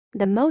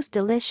The most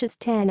delicious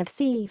 10 of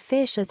sea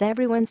fish. As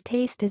everyone's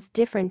taste is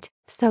different,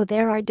 so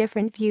there are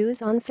different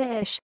views on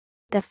fish.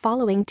 The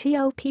following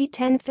top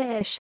 10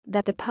 fish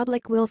that the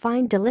public will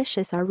find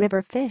delicious are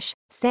river fish,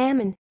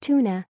 salmon,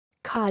 tuna,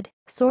 cod,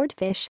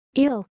 swordfish,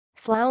 eel,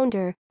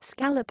 flounder,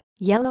 scallop,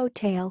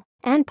 yellowtail,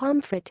 and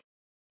pomfret.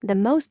 The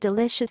most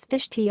delicious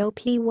fish. Top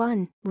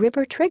 1.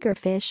 River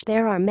triggerfish.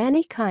 There are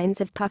many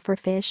kinds of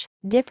pufferfish.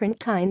 Different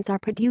kinds are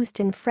produced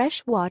in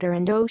fresh water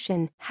and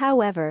ocean.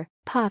 However,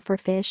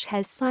 pufferfish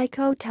has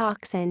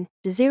psychotoxin,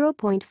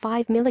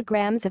 0.5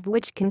 milligrams of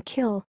which can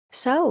kill.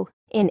 So,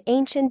 in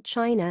ancient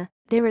China,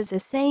 there is a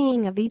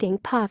saying of eating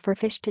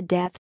pufferfish to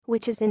death,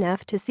 which is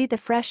enough to see the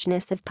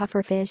freshness of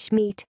pufferfish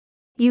meat.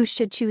 You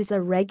should choose a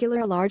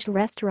regular large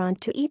restaurant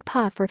to eat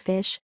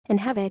pufferfish and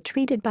have it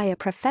treated by a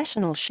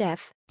professional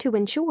chef to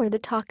ensure the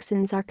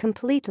toxins are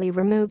completely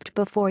removed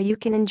before you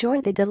can enjoy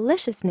the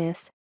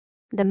deliciousness.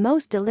 The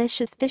most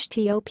delicious fish.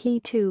 Top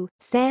 2.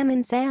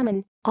 Salmon.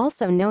 Salmon,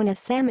 also known as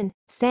salmon.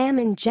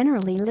 Salmon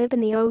generally live in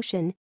the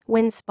ocean.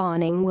 When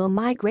spawning will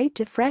migrate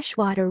to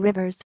freshwater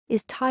rivers,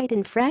 is tight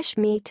in fresh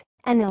meat,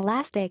 and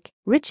elastic,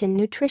 rich in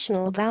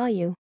nutritional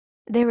value.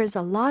 There is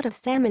a lot of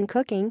salmon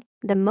cooking,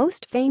 the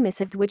most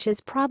famous of which is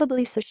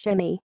probably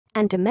sashimi,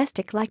 and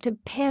domestic like to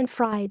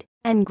pan-fried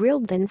and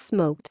grilled then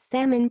smoked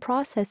salmon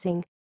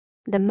processing.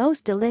 The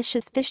most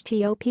delicious fish.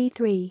 Top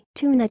 3.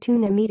 Tuna.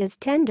 Tuna meat is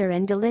tender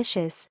and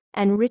delicious,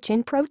 and rich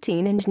in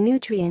protein and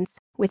nutrients,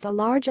 with a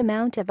large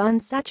amount of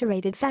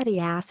unsaturated fatty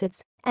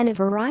acids and a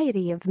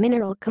variety of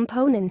mineral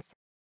components.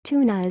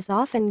 Tuna is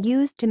often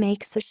used to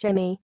make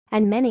sashimi,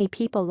 and many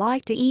people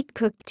like to eat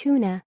cooked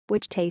tuna,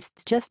 which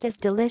tastes just as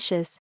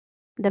delicious.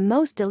 The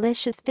most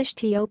delicious fish.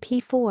 Top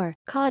 4.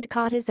 Cod.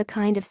 Cod is a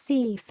kind of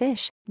sea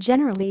fish,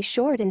 generally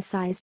short in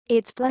size.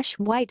 Its flesh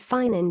white,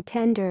 fine and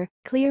tender,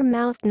 clear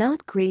mouth,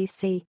 not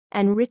greasy,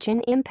 and rich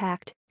in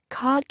impact.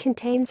 Cod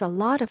contains a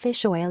lot of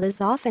fish oil,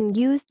 is often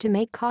used to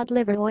make cod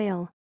liver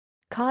oil.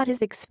 Cod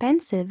is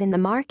expensive in the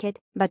market,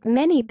 but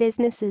many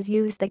businesses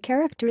use the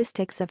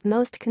characteristics of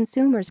most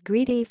consumers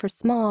greedy for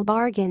small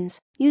bargains,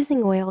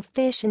 using oil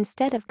fish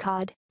instead of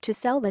cod to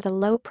sell at a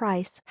low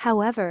price.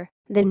 However,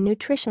 the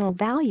nutritional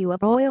value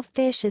of oil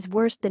fish is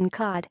worse than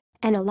cod,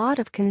 and a lot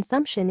of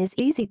consumption is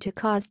easy to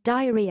cause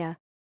diarrhea.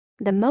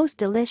 The most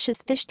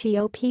delicious fish.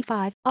 Top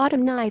 5.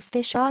 Autumn knife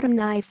fish. Autumn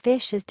knife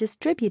fish is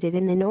distributed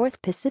in the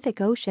North Pacific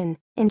Ocean.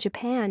 In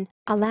Japan,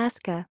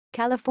 Alaska,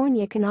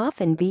 California can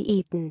often be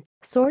eaten.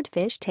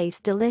 Swordfish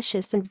taste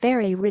delicious and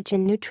very rich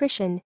in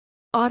nutrition.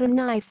 Autumn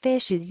knife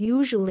fish is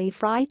usually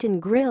fried and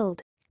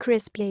grilled,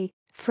 crispy,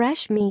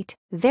 fresh meat,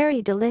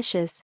 very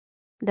delicious.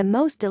 The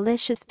most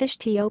delicious fish.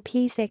 Top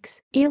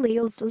 6. Eel.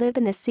 Eels live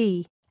in the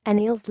sea, and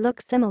eels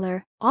look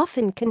similar,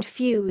 often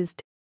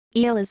confused.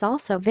 Eel is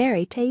also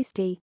very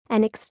tasty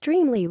and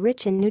extremely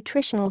rich in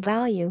nutritional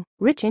value,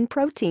 rich in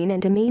protein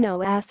and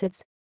amino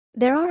acids.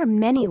 There are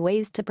many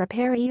ways to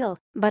prepare eel,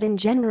 but in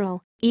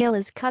general, eel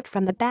is cut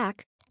from the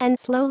back and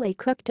slowly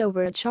cooked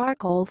over a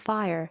charcoal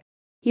fire.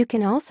 You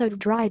can also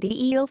dry the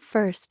eel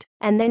first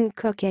and then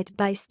cook it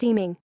by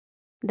steaming.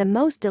 The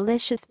most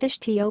delicious fish.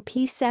 Top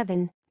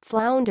 7.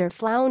 Flounder.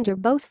 Flounder.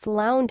 Both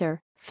flounder,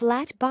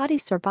 flat body,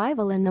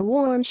 survival in the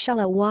warm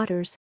shallow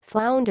waters.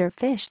 Flounder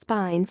fish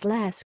spines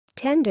less,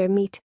 tender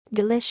meat,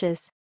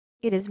 delicious.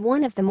 It is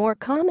one of the more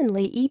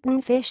commonly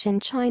eaten fish in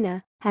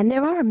China, and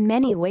there are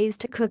many ways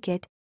to cook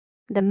it.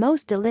 The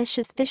most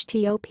delicious fish.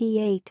 Top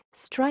 8.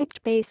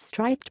 Striped bass.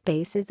 Striped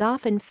bass is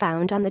often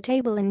found on the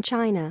table in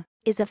China,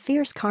 is a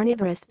fierce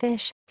carnivorous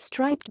fish.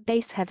 Striped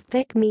bass have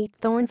thick meat,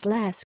 thorns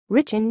less,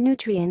 rich in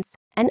nutrients,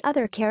 and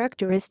other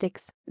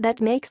characteristics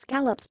that make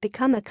scallops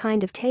become a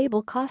kind of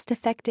table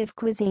cost-effective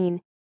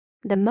cuisine.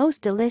 The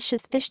most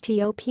delicious fish.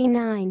 Top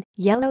 9.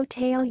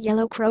 Yellowtail.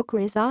 Yellow croaker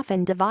is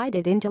often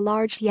divided into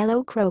large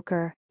yellow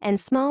croaker and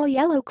small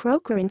yellow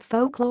croaker in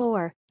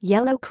folklore.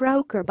 Yellow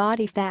croaker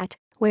body fat,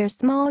 where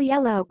small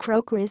yellow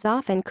croaker is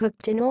often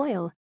cooked in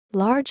oil.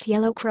 Large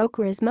yellow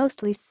croaker is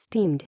mostly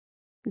steamed.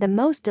 The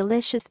most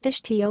delicious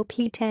fish. Top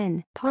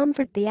 10.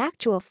 Pomfret. The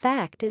actual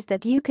fact is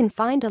that you can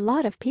find a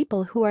lot of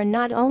people who are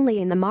not only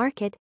in the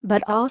market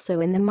but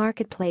also in the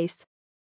marketplace